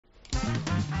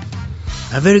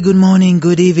A very good morning,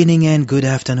 good evening, and good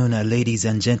afternoon, ladies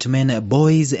and gentlemen,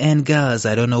 boys and girls.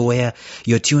 I don't know where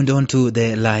you're tuned on to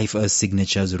the Life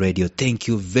Signatures Radio. Thank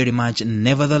you very much.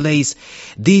 Nevertheless,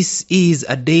 this is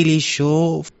a daily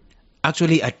show,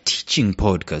 actually a teaching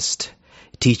podcast.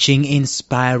 Teaching,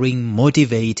 inspiring,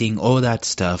 motivating, all that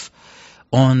stuff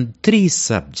on 3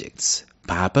 subjects: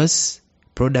 purpose,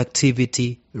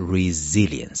 productivity,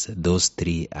 resilience. Those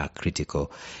 3 are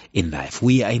critical in life.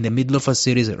 We are in the middle of a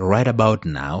series right about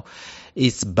now.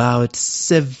 It's about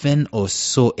 7 or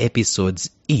so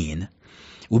episodes in.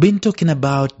 We've been talking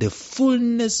about the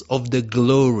fullness of the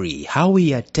glory. How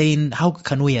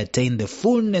can we attain the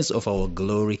fullness of our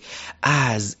glory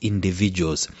as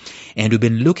individuals? And we've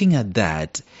been looking at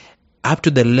that up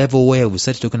to the level where we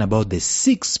started talking about the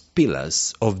 6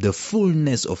 pillars of the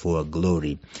fullness of our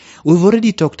glory. We've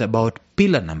already talked about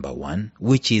pillar number 1,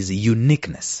 which is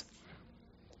uniqueness.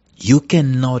 You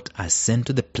cannot ascend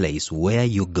to the place where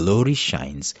your glory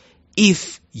shines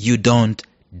if you don't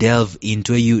delve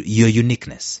into your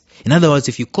uniqueness. In other words,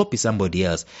 if you copy somebody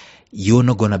else, you're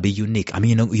not going to be unique.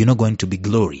 You're not going to be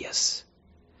glorious.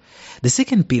 The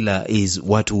second pillar is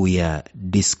what we are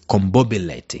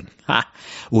discombobulating.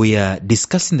 We are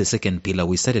discussing the second pillar.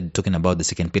 We started talking about the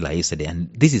second pillar yesterday, and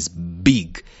this is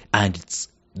big, and it's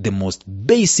the most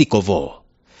basic of all.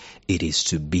 It is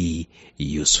to be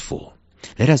useful.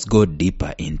 Let us go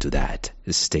deeper into that.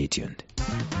 Stay tuned.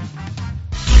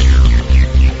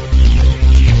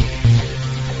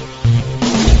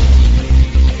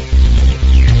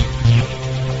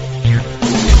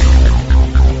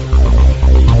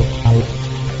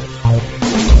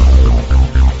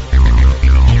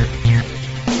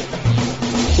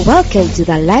 Welcome to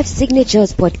the Life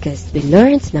Signatures podcast with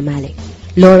Lawrence Namale.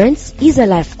 Lawrence is a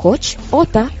life coach,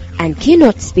 author, and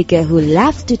keynote speaker who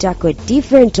loves to tackle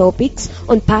different topics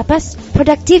on purpose,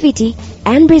 productivity,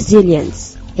 and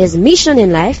resilience. His mission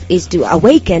in life is to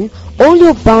awaken all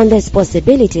your boundless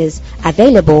possibilities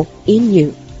available in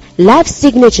you. Life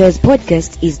Signatures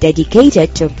podcast is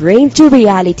dedicated to bring to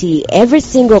reality every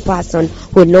single person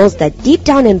who knows that deep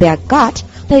down in their gut,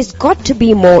 there's got to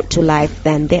be more to life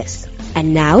than this.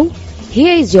 And now,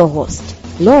 here is your host,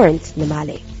 Lawrence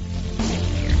Namale.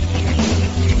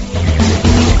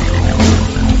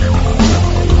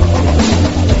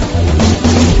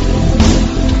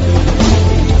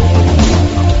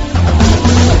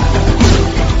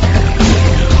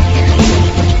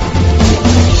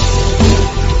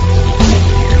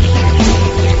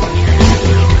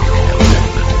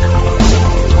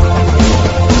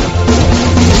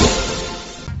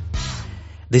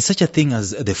 There's such a thing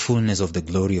as the fullness of the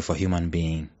glory of a human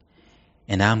being.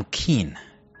 And I'm keen,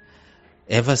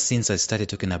 ever since I started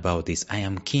talking about this, I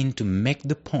am keen to make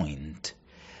the point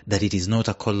that it is not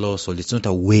a colossal, it's not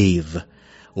a wave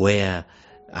where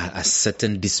a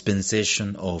certain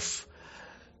dispensation of,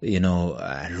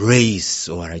 a race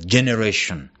or a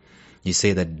generation, you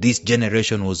say that this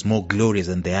generation was more glorious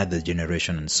than the other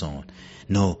generation and so on.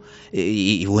 No,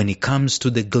 when it comes to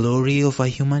the glory of a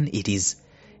human, it is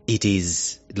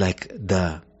like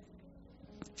the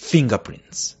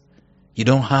fingerprints. You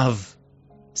don't have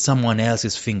someone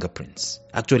else's fingerprints.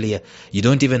 Actually, you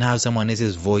don't even have someone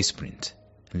else's voice print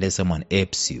unless someone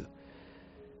apes you.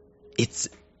 It's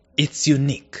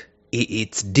unique.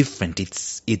 It's different.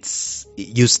 It's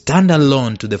you stand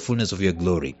alone to the fullness of your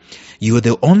glory. You are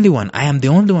the only one. I am the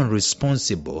only one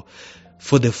responsible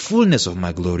for the fullness of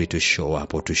my glory to show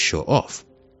up or to show off.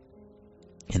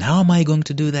 And how am I going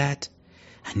to do that?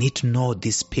 I need to know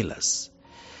these pillars.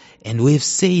 And we've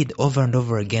said over and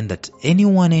over again that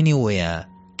anyone, anywhere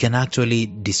can actually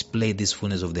display this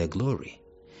fullness of their glory.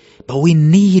 But we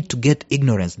need to get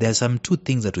ignorance. There are some 2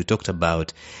 things that we talked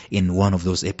about in one of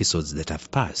those episodes that have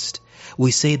passed.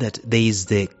 We say that there is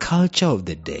the culture of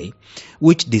the day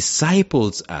which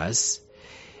disciples us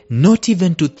not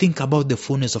even to think about the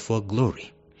fullness of our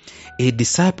glory. It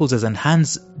disciples us and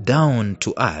hands down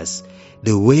to us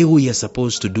the way we are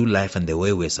supposed to do life and the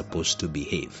way we are supposed to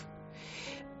behave.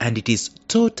 And it is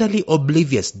totally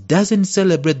oblivious, doesn't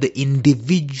celebrate the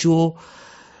individual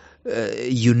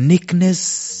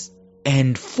uniqueness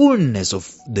and fullness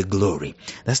of the glory.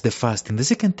 That's the first thing. The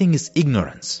second thing is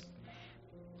ignorance.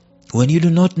 When you do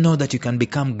not know that you can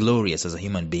become glorious as a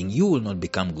human being, you will not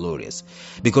become glorious.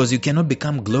 Because you cannot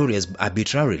become glorious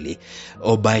arbitrarily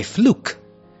or by fluke.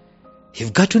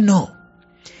 You've got to know.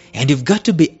 And you've got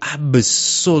to be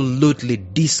absolutely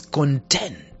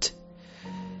discontent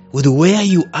with where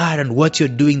you are and what you're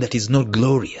doing that is not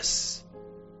glorious.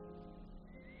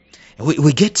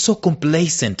 We get so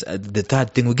complacent. The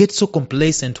third thing, we get so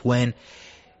complacent when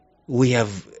we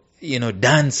have,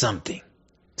 done something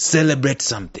celebrate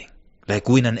something, like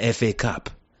win an FA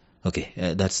Cup. Okay,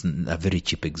 that's a very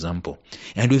cheap example.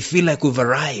 And we feel like we've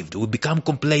arrived, we become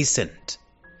complacent.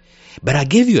 But I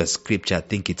gave you a scripture, I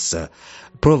think it's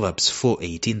Proverbs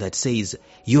 4:18, that says,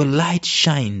 your light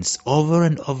shines over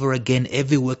and over again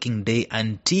every working day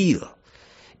until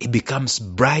it becomes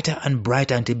brighter and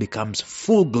brighter, until it becomes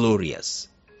full glorious.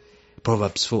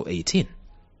 Proverbs 4:18.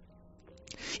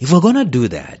 If we're going to do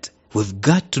that, we've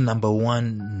got to, number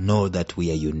one, know that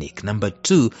we are unique. Number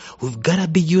two, we've got to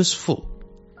be useful.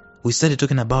 We started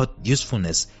talking about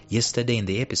usefulness yesterday in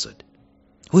the episode.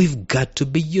 We've got to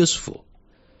be useful.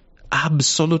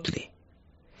 Absolutely.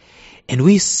 And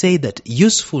we say that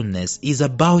usefulness is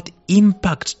about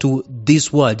impact to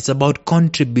this world. It's about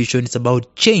contribution. It's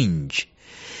about change.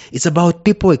 It's about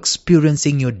people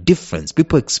experiencing your difference,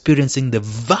 people experiencing the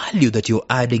value that you're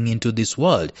adding into this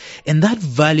world. And that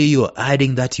value you're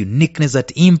adding, that uniqueness,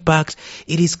 that impact,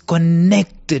 it is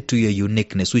connected to your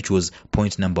uniqueness, which was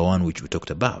point number one, which we talked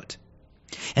about.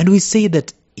 And we say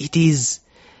that it is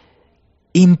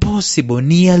impossible,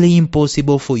 nearly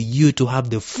impossible for you to have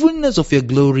the fullness of your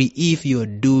glory if you're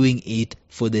doing it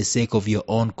for the sake of your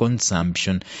own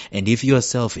consumption and if you are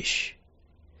selfish.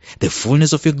 The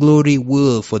fullness of your glory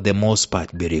will, for the most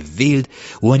part, be revealed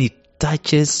when it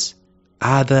touches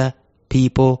other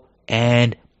people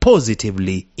and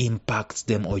positively impacts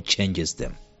them or changes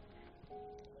them.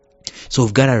 So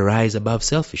we've got to rise above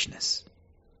selfishness.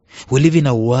 We live in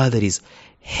a world that is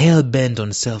hell-bent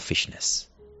on selfishness.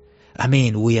 I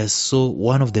mean, we are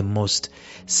one of the most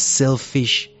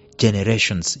selfish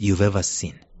generations you've ever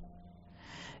seen.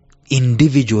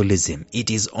 Individualism, it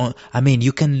is on,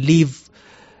 you can live.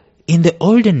 In the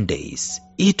olden days,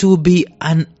 it will be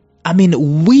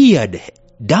weird,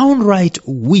 downright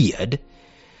weird,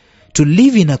 to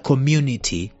live in a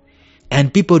community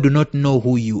and people do not know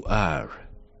who you are.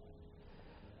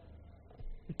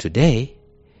 Today,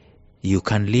 you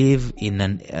can live in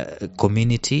a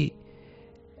community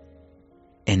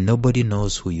and nobody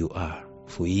knows who you are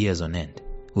for years on end.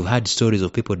 We've had stories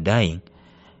of people dying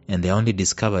and they're only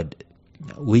discovered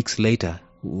weeks later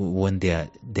when they're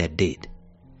dead.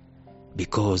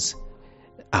 Because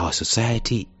our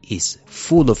society is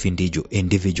full of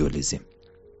individualism.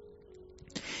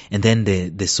 And then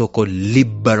the so-called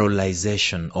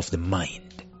liberalization of the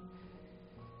mind.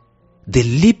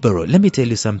 Let me tell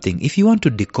you something. If you want to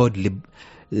decode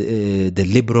the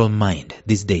liberal mind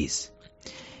these days,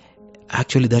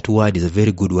 actually that word is a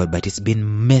very good word, but it's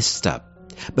been messed up.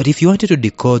 But if you wanted to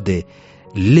decode the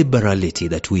liberality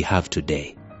that we have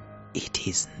today, it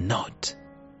is not.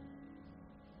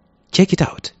 Check it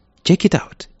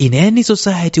out. In any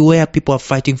society where people are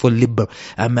fighting for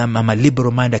I'm a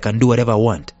liberal mind, I can do whatever I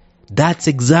want. That's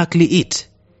exactly it.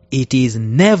 It is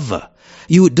never.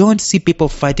 You don't see people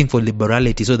fighting for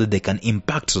liberality so that they can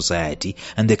impact society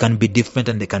and they can be different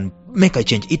and they can make a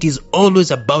change. It is always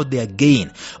about their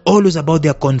gain, always about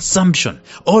their consumption,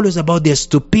 always about their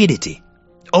stupidity.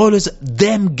 Always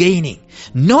them gaining,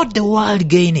 not the world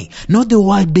gaining, not the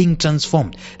world being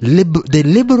transformed. The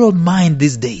liberal mind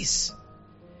these days,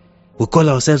 we call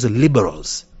ourselves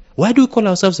liberals. Why do we call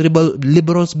ourselves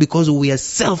liberals? Because we are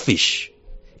selfish,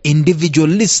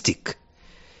 individualistic.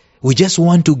 We just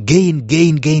want to gain.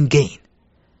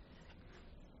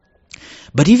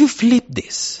 But if you flip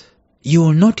this, you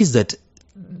will notice that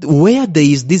where there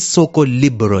is this so-called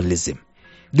liberalism,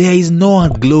 there is no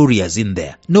one glorious in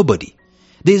there. Nobody.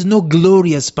 There is no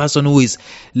glorious person who is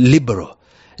liberal.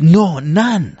 No,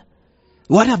 none.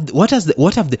 Let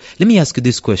me ask you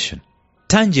this question.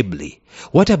 Tangibly,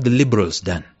 what have the liberals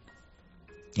done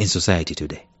in society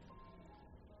today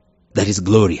that is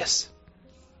glorious?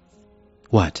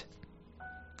 What?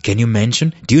 Can you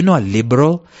mention? Do you know a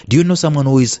liberal? Do you know someone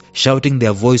who is shouting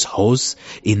their voice hoarse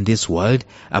in this world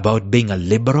about being a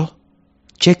liberal?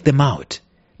 Check them out.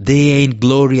 They ain't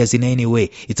glorious in any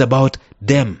way. It's about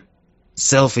them.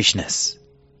 Selfishness.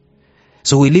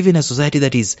 So we live in a society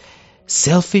that is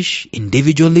selfish,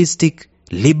 individualistic,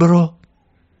 liberal,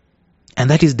 and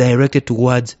that is directed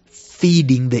towards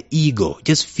feeding the ego,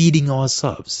 just feeding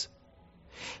ourselves.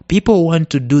 People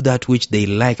want to do that which they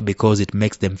like because it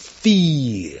makes them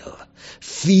feel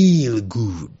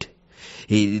good.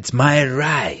 It's my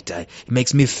right. It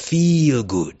makes me feel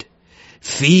good,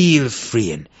 feel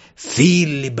free and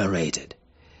feel liberated.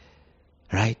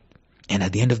 Right? And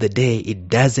at the end of the day, it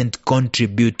doesn't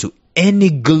contribute to any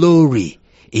glory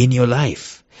in your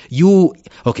life.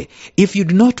 If you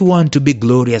do not want to be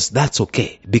glorious, that's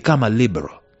okay. Become a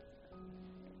liberal.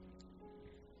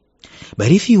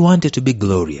 But if you wanted to be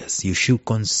glorious, you should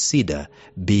consider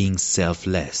being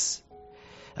selfless.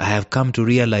 I have come to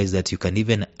realize that you can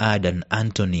even add an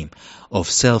antonym of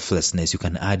selflessness. You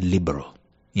can add liberal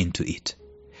into it.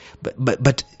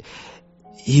 But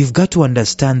you've got to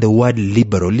understand the word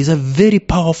liberal is a very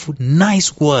powerful,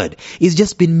 nice word. It's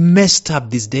just been messed up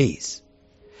these days.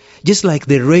 Just like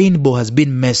the rainbow has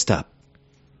been messed up.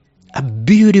 A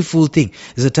beautiful thing.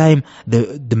 There's a time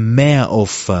the mayor of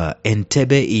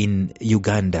Entebbe in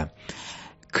Uganda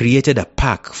created a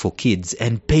park for kids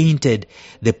and painted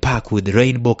the park with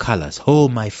rainbow colors. Oh,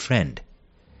 my friend.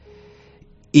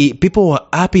 People were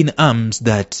up in arms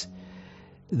that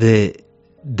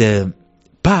the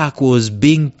park was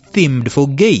being themed for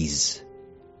gays.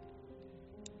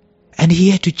 And he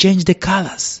had to change the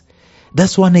colors.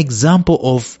 That's one example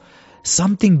of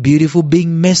something beautiful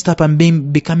being messed up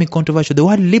and becoming controversial. The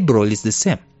word liberal is the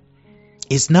same.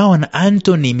 It's now an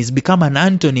antonym. It's become an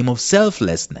antonym of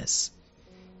selflessness.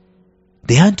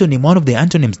 The antonym, one of the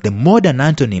antonyms, the modern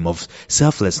antonym of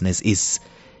selflessness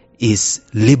is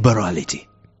liberality.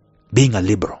 Being a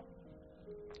liberal.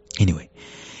 Anyway,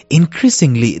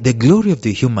 increasingly, the glory of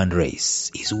the human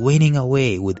race is waning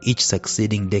away with each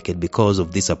succeeding decade because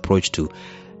of this approach to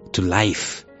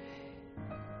life.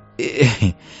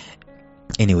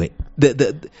 Anyway,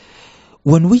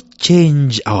 when we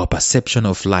change our perception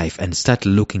of life and start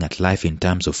looking at life in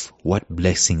terms of what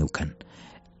blessing we can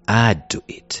add to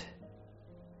it,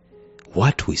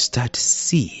 what we start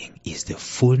seeing is the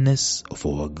fullness of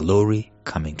our glory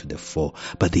coming to the fore.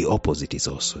 But the opposite is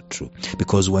also true.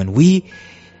 Because when we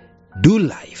do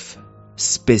life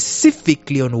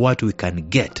specifically on what we can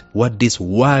get, what this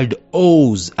world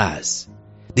owes us,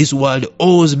 this world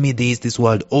owes me this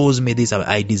world owes me this,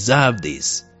 I deserve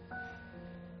this,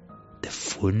 the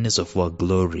fullness of our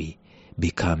glory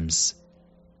becomes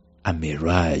a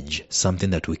mirage,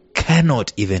 something that we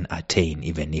cannot even attain,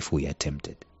 even if we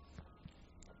attempted.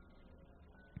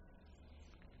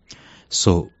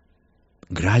 So,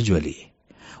 gradually,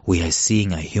 we are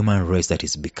seeing a human race that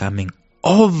is becoming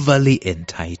overly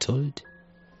entitled.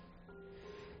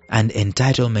 And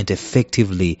entitlement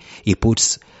effectively, it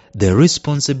puts the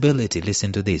responsibility,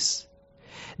 listen to this,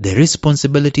 the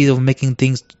responsibility of making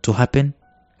things to happen,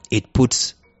 it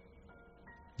puts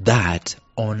that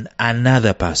on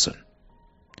another person.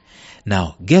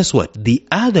 Now, guess what? The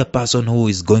other person who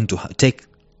is going to take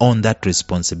on that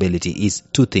responsibility is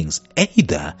two things.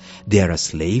 Either they are a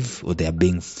slave, or they are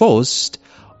being forced,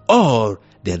 or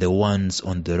they are the ones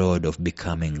on the road of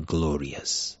becoming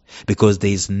glorious. Because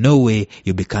there is no way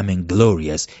you're becoming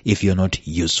glorious if you're not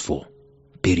useful.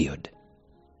 Period.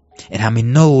 And I'm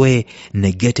in no way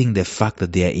negating the fact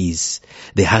that there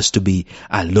has to be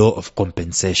a law of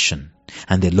compensation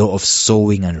and the law of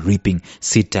sowing and reaping,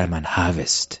 seed time and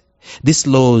harvest. These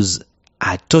laws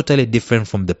are totally different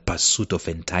from the pursuit of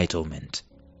entitlement.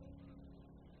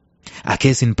 A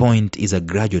case in point is a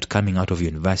graduate coming out of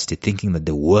university thinking that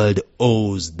the world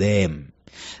owes them.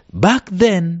 Back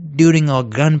then, during our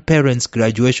grandparents'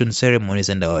 graduation ceremonies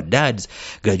and our dad's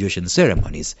graduation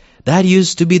ceremonies, that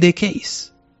used to be the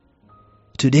case.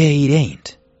 Today it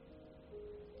ain't.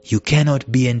 You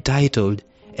cannot be entitled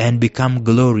and become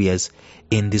glorious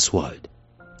in this world.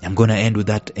 I'm going to end with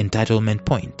that entitlement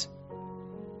point.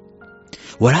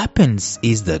 What happens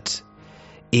is that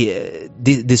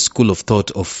this school of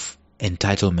thought of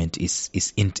entitlement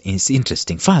is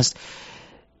interesting. First,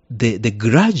 the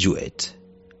graduate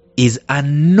is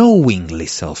unknowingly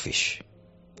selfish.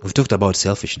 We've talked about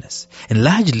selfishness. And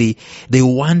largely, they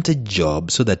want a job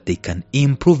so that they can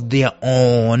improve their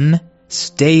own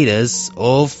status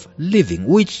of living,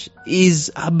 which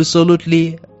is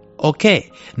absolutely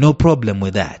okay. No problem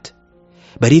with that.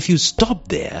 But if you stop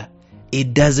there,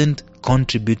 it doesn't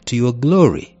contribute to your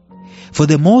glory. For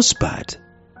the most part,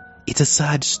 it's a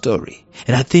sad story.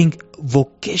 And I think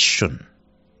vocation,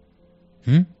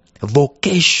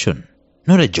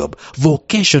 not a job,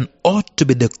 vocation ought to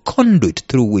be the conduit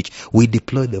through which we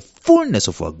deploy the fullness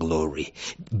of our glory.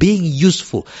 Being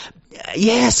useful.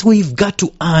 Yes, we've got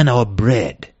to earn our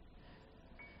bread.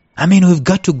 I mean, we've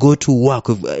got to go to work.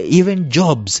 Even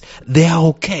jobs, they are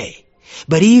okay.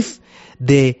 But if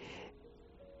the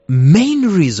main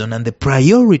reason and the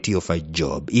priority of a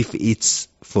job, if it's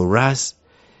for us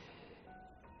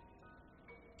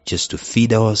just to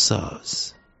feed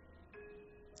ourselves,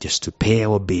 just to pay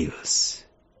our bills,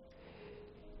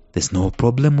 there's no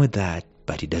problem with that,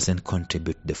 but it doesn't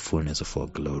contribute to the fullness of our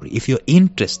glory. If you're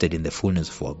interested in the fullness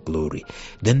of our glory,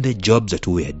 then the jobs that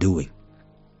we are doing,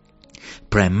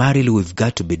 primarily we've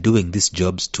got to be doing these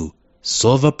jobs to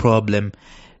solve a problem,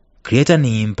 create an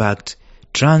impact,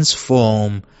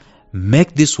 transform,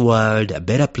 make this world a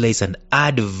better place and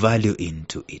add value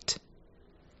into it.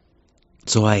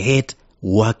 So I hate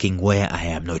working where I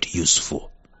am not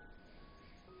useful.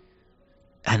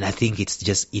 And I think it's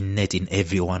just innate in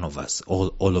every one of us,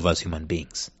 all of us human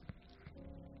beings.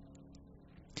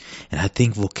 And I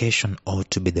think vocation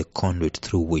ought to be the conduit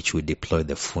through which we deploy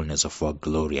the fullness of our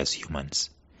glory as humans,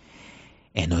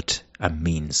 and not a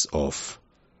means of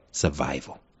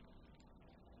survival.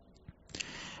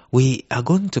 We are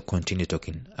going to continue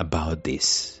talking about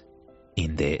this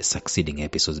in the succeeding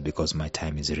episodes because my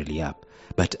time is really up.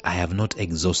 But I have not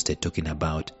exhausted talking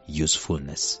about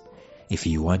usefulness. If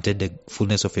you wanted the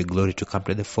fullness of your glory to come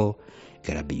to the fore, you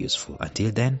gotta be useful.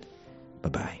 Until then,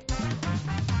 bye-bye.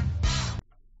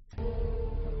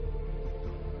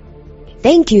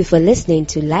 Thank you for listening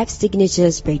to Life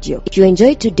Signatures Radio. If you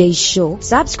enjoyed today's show,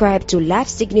 subscribe to Life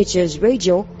Signatures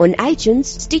Radio on iTunes,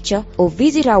 Stitcher, or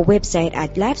visit our website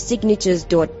at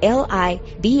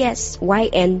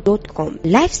lifesignatures.libsyn.com.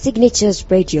 Life Signatures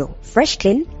Radio, fresh,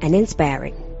 clean, and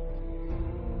inspiring.